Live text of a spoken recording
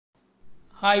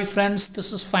Hi friends,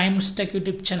 this is Famous Tech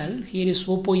YouTube channel. Here is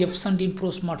Oppo F17 Pro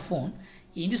smartphone.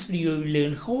 In this video, you will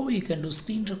learn how you can do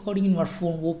screen recording in your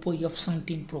phone Oppo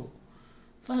F17 Pro.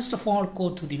 First of all, go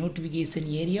to the notification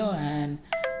area and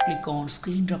click on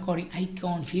screen recording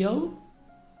icon here.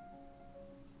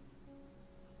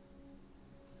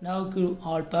 Now give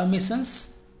all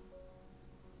permissions.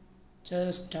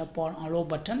 Just tap on allow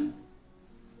button.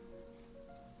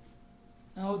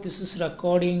 Now this is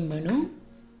recording menu.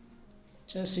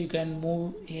 Just you can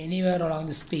move anywhere along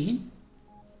the screen.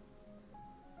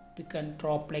 Pick and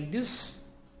drop like this.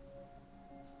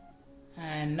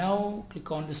 And now click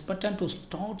on this button to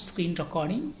start screen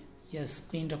recording. Yes,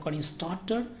 screen recording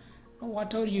started. Now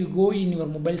whatever you go in your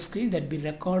mobile screen, that be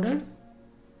recorded.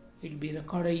 It will be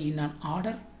recorded in an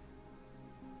order.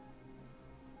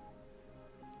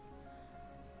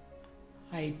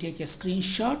 I take a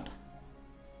screenshot.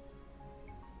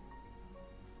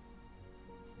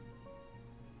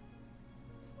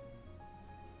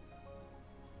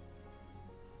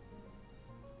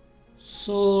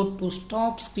 So to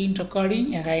stop screen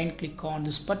recording, again click on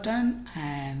this button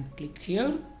and click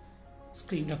here.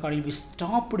 Screen recording will be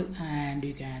stopped and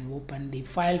you can open the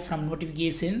file from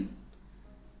notification.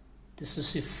 This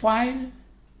is a file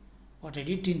what I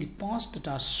did in the past that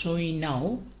are showing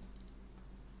now.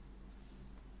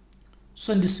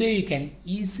 So in this way you can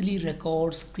easily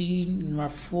record screen in your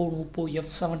phone Oppo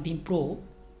F17 Pro.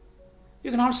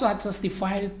 You can also access the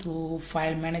file through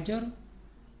File Manager.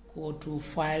 Go to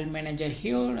File Manager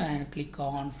here and click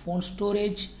on Phone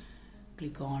Storage.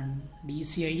 Click on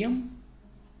DCIM.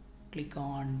 Click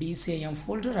on DCIM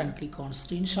folder and click on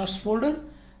Screenshots folder.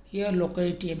 Here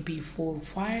locate MP4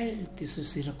 file. This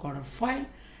is the recorded file.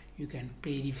 You can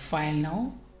play the file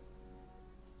now.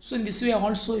 So in this way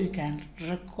also you can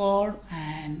record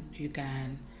and you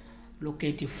can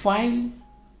locate the file.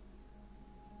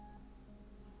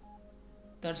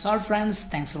 That's all friends.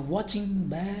 Thanks for watching.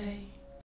 Bye.